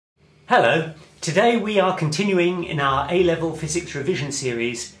Hello, today we are continuing in our A-level physics revision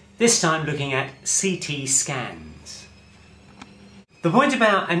series, this time looking at CT scans. The point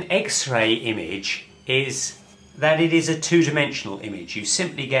about an X-ray image is that it is a two-dimensional image. You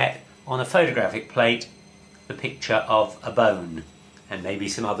simply get on a photographic plate the picture of a bone and maybe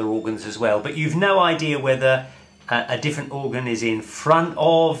some other organs as well, but you've no idea whether a different organ is in front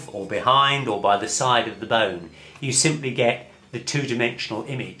of or behind or by the side of the bone. You simply get the two-dimensional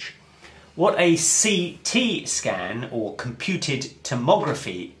image. What a CT scan, or computed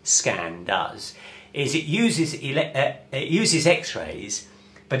tomography scan, does is it uses X-rays,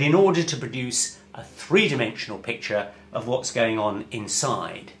 but in order to produce a three-dimensional picture of what's going on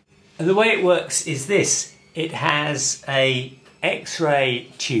inside. And the way it works is this: it has a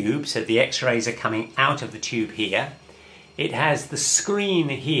X-ray tube, so the X-rays are coming out of the tube here. It has the screen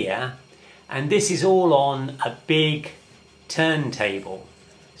here, and this is all on a big turntable,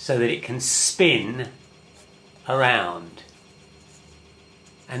 so that it can spin around.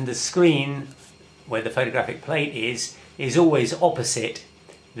 And the screen, where the photographic plate is always opposite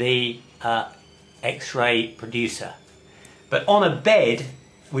the X-ray producer. But on a bed,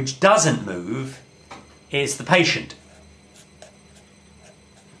 which doesn't move, is the patient.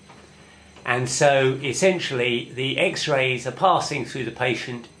 And so essentially the X-rays are passing through the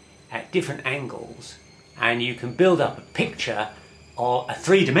patient at different angles, and you can build up a picture, or a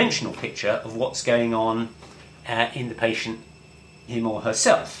three-dimensional picture, of what's going on in the patient, him or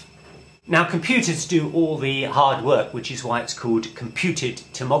herself. Now, computers do all the hard work, which is why it's called computed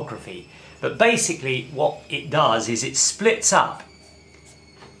tomography. But basically what it does is it splits up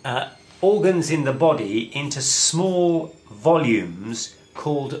organs in the body into small volumes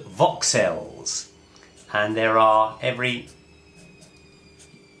called voxels. And every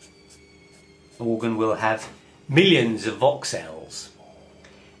organ will have millions of voxels.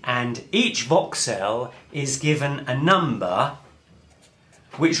 And each voxel is given a number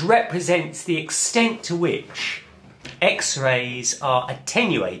which represents the extent to which X-rays are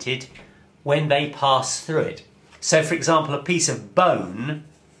attenuated when they pass through it. So, for example, a piece of bone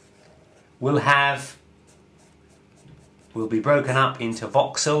will be broken up into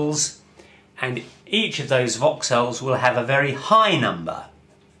voxels, and each of those voxels will have a very high number,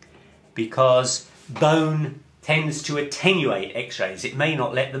 because bone tends to attenuate X-rays. It may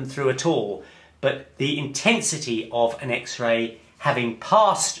not let them through at all, but the intensity of an X-ray having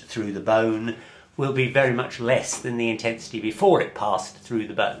passed through the bone will be very much less than the intensity before it passed through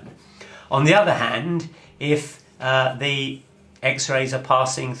the bone. On the other hand, if the X-rays are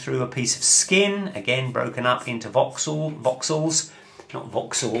passing through a piece of skin, again broken up into voxels,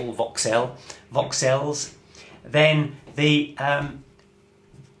 then the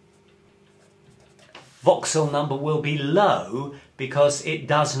voxel number will be low, because it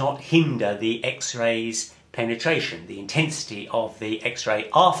does not hinder the X-ray's penetration. The intensity of the X-ray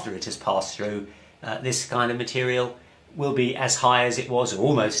after it has passed through this kind of material will be as high as it was, or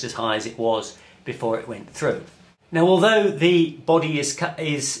almost as high as it was, before it went through. Now, although the body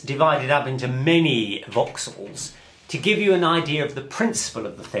is divided up into many voxels, to give you an idea of the principle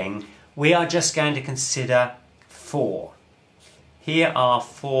of the thing, we are just going to consider 4. Here are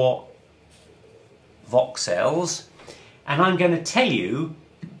 4 voxels, and I'm going to tell you,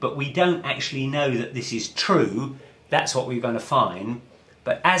 but we don't actually know that this is true, that's what we're going to find,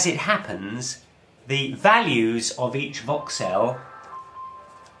 but as it happens, the values of each voxel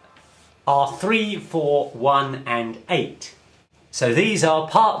are 3, 4, 1 and 8. So these are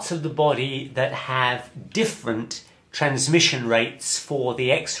parts of the body that have different transmission rates for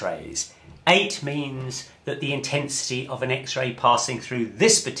the X-rays. 8 means that the intensity of an X-ray passing through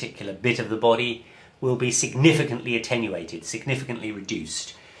this particular bit of the body will be significantly attenuated, significantly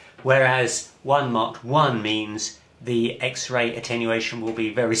reduced. Whereas 1 marked 1 means the X-ray attenuation will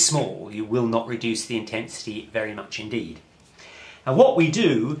be very small. You will not reduce the intensity very much indeed. And what we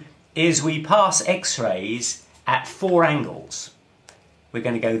do is we pass X-rays at 4 angles. We're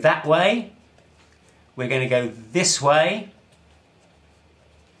going to go that way, we're going to go this way,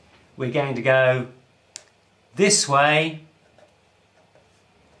 we're going to go this way,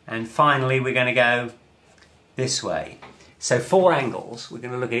 and finally we're going to go this way. So 4 angles. We're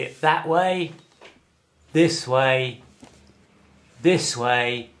going to look at it that way, this way, this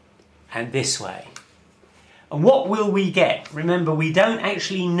way, and this way. And what will we get? Remember, we don't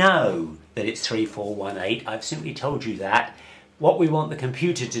actually know that it's 3, 4, 1, 8. I've simply told you that. What we want the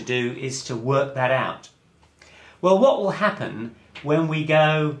computer to do is to work that out. Well, what will happen when we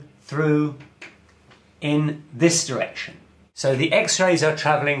go through in this direction? So the X-rays are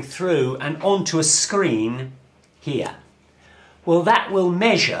travelling through and onto a screen here. Well, that will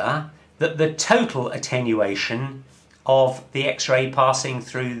measure that the total attenuation of the X-ray passing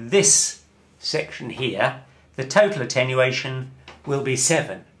through this section here, the total attenuation will be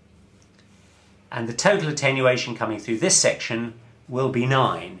 7. And the total attenuation coming through this section will be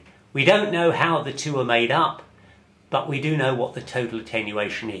 9. We don't know how the two are made up, but we do know what the total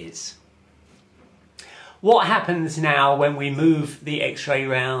attenuation is. What happens now when we move the X-ray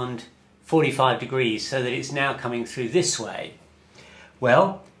round 45 degrees so that it's now coming through this way?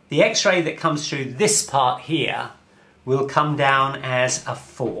 Well, the X-ray that comes through this part here will come down as a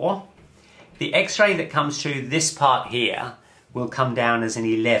 4. The X-ray that comes through this part here will come down as an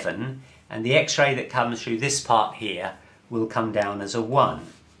 11, and the X-ray that comes through this part here will come down as a 1.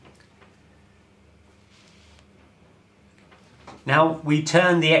 Now we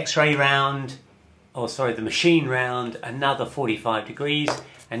turn the X-ray round, the machine round another 45 degrees,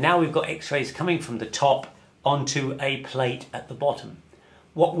 and now we've got X-rays coming from the top onto a plate at the bottom.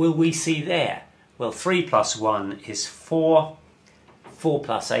 What will we see there? Well, 3 plus 1 is 4, 4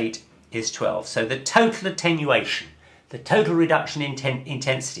 plus 8 is 12. So the total attenuation, the total reduction in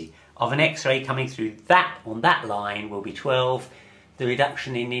intensity of an X-ray coming through that on that line will be 12. The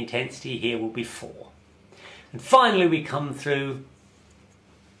reduction in intensity here will be 4. And finally we come through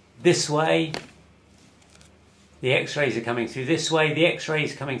this way. The X-rays are coming through this way. The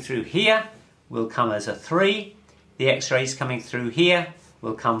X-rays coming through here will come as a 3. The X-rays coming through here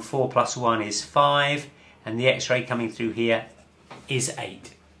will come 4 plus 1 is 5. And the X-ray coming through here is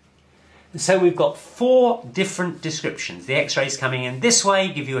 8. And so we've got 4 different descriptions. The X-rays coming in this way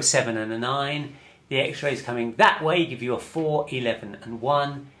give you a 7 and a 9. The X-rays coming that way give you a 4, 11 and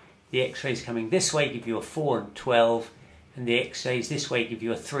 1. The X-rays coming this way give you a 4 and 12. And the X-rays this way give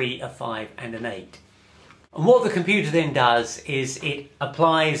you a 3, a 5 and an 8. And what the computer then does is it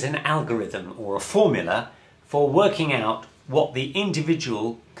applies an algorithm or a formula for working out what the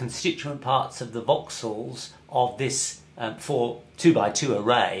individual constituent parts of the voxels of this 2x2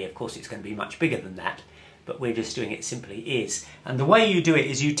 array, of course it's going to be much bigger than that, but we're just doing it simply is. And the way you do it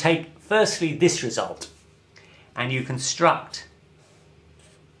is you take firstly this result and you construct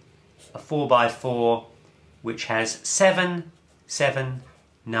a 4x4 which has 7, 7,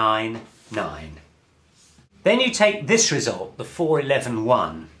 9, 9. Then you take this result, the 4, 11,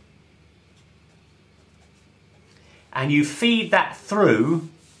 1, and you feed that through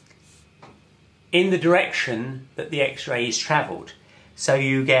in the direction that the X-ray is travelled. So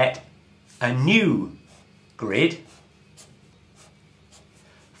you get a new grid.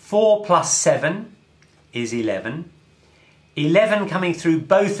 4 plus 7 is 11. 11 coming through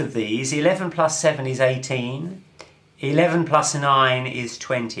both of these. 11 plus 7 is 18. 11 plus 9 is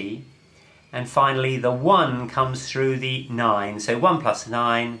 20. And finally the 1 comes through the 9. So 1 plus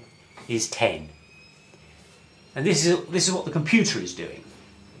 9 is 10. And this is what the computer is doing.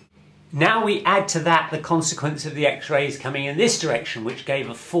 Now we add to that the consequence of the X-rays coming in this direction, which gave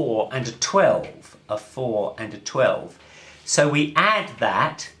a 4 and a 12. A 4 and a 12. So we add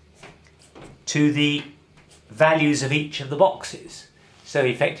that to the values of each of the boxes. So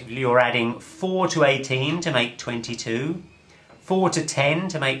effectively you're adding 4 to 18 to make 22, 4 to 10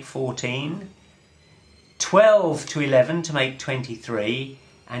 to make 14, 12 to 11 to make 23,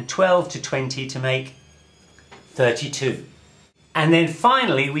 and 12 to 20 to make 32. And then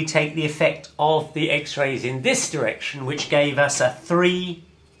finally we take the effect of the X-rays in this direction, which gave us a 3,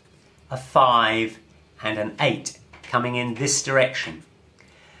 a 5 and an 8 coming in this direction.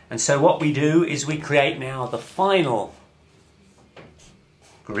 And so what we do is we create now the final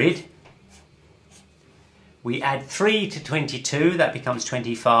grid. We add 3 to 22, that becomes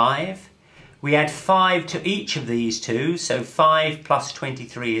 25. We add 5 to each of these two, so 5 plus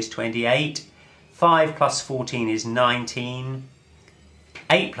 23 is 28. 5 plus 14 is 19.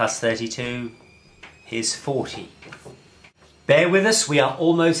 8 plus 32 is 40. Bear with us, we are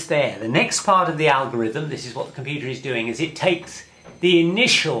almost there. The next part of the algorithm, this is what the computer is doing, is it takes the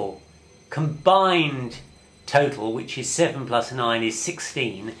initial combined total, which is 7 plus 9 is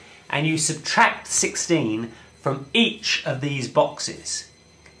 16, and you subtract 16 from each of these boxes.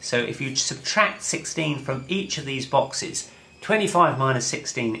 So if you subtract 16 from each of these boxes, 25 minus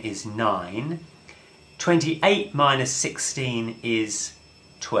 16 is 9, 28 minus 16 is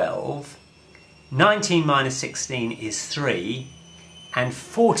 12, 19 minus 16 is 3, and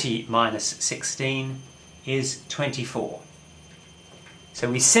 40 minus 16 is 24.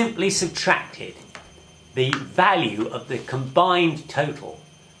 So we simply subtracted the value of the combined total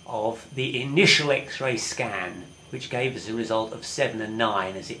of the initial X-ray scan, which gave us a result of 7 and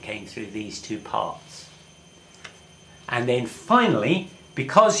 9 as it came through these two parts. And then finally,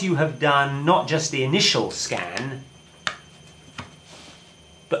 because you have done not just the initial scan,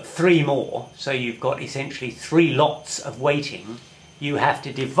 but 3 more, so you've got essentially 3 lots of weighting, you have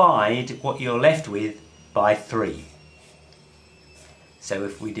to divide what you're left with by 3. So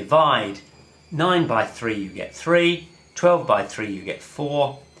if we divide 9 by 3 you get 3, 12 by 3 you get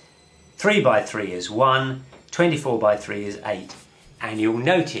 4, 3 by 3 is 1, 24 by 3 is 8. And you'll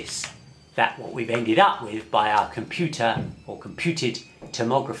notice that what we've ended up with by our computer or computed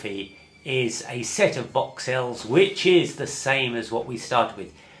tomography is a set of voxels which is the same as what we started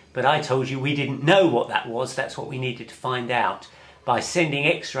with. But I told you we didn't know what that was. That's what we needed to find out by sending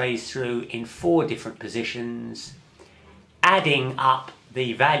x-rays through in 4 different positions, adding up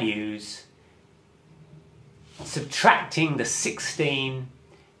the values, subtracting the 16,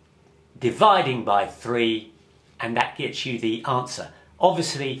 dividing by 3, and that gets you the answer.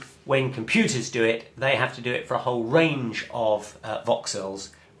 Obviously, when computers do it, they have to do it for a whole range of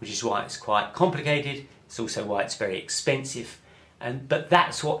voxels, which is why it's quite complicated. It's also why it's very expensive. But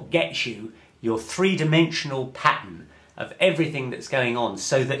that's what gets you your 3-dimensional pattern of everything that's going on,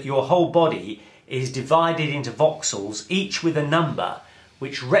 so that your whole body is divided into voxels, each with a number,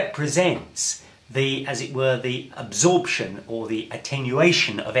 which represents the, as it were, the absorption or the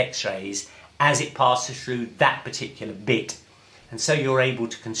attenuation of X-rays as it passes through that particular bit. And so you're able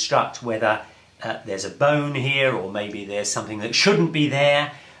to construct whether there's a bone here, or maybe there's something that shouldn't be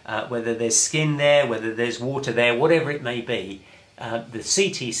there, whether there's skin there, whether there's water there, whatever it may be. The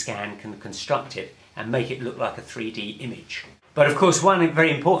CT scan can construct it and make it look like a 3D image. But of course, one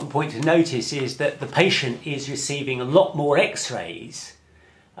very important point to notice is that the patient is receiving a lot more X-rays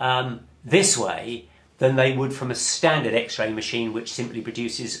this way than they would from a standard X-ray machine, which simply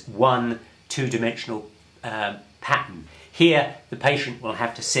produces one 2-dimensional pattern. Here, the patient will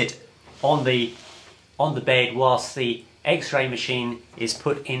have to sit on the bed whilst the X-ray machine is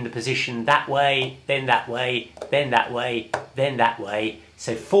put in the position that way, then that way, then that way, then that way.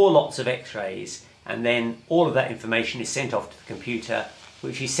 So 4 lots of X-rays, and then all of that information is sent off to the computer,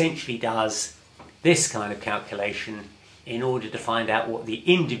 which essentially does this kind of calculation in order to find out what the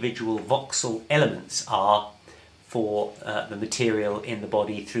individual voxel elements are for the material in the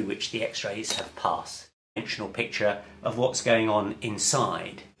body through which the X-rays have passed. Dimensional picture of what's going on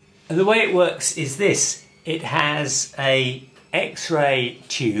inside. And the way it works is this. It has a X-ray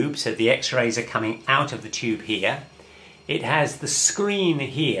tube, so the X-rays are coming out of the tube here. It has the screen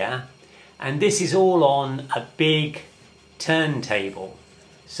here, and this is all on a big turntable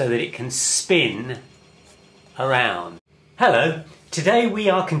so that it can spin around. Hello, today we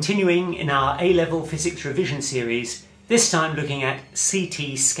are continuing in our A-level physics revision series, this time looking at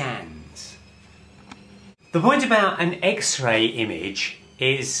CT scans. The point about an X-ray image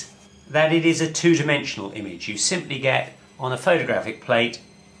is that it is a 2-dimensional image. You simply get on a photographic plate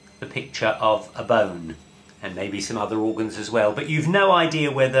the picture of a bone and maybe some other organs as well, but you've no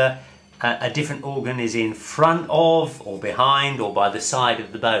idea whether a different organ is in front of or behind or by the side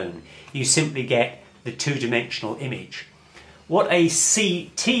of the bone. You simply get the 2-dimensional image. What a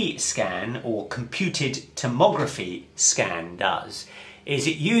CT scan or computed tomography scan does is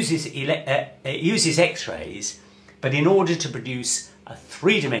it uses X-rays, but in order to produce a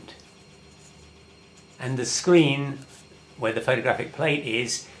 3-dimensional, and the screen where the photographic plate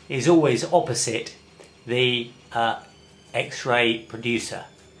is always opposite the X-ray producer.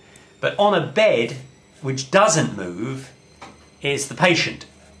 But on a bed which doesn't move is the patient.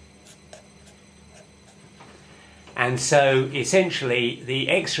 And so essentially the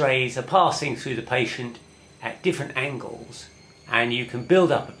X-rays are passing through the patient at different angles, and you can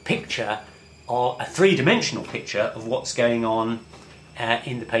build up a picture, or a 3-dimensional picture of what's going on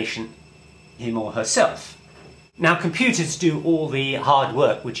in the patient, him or herself. Now, computers do all the hard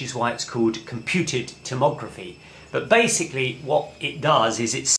work, which is why it's called computed tomography. But basically what it does is it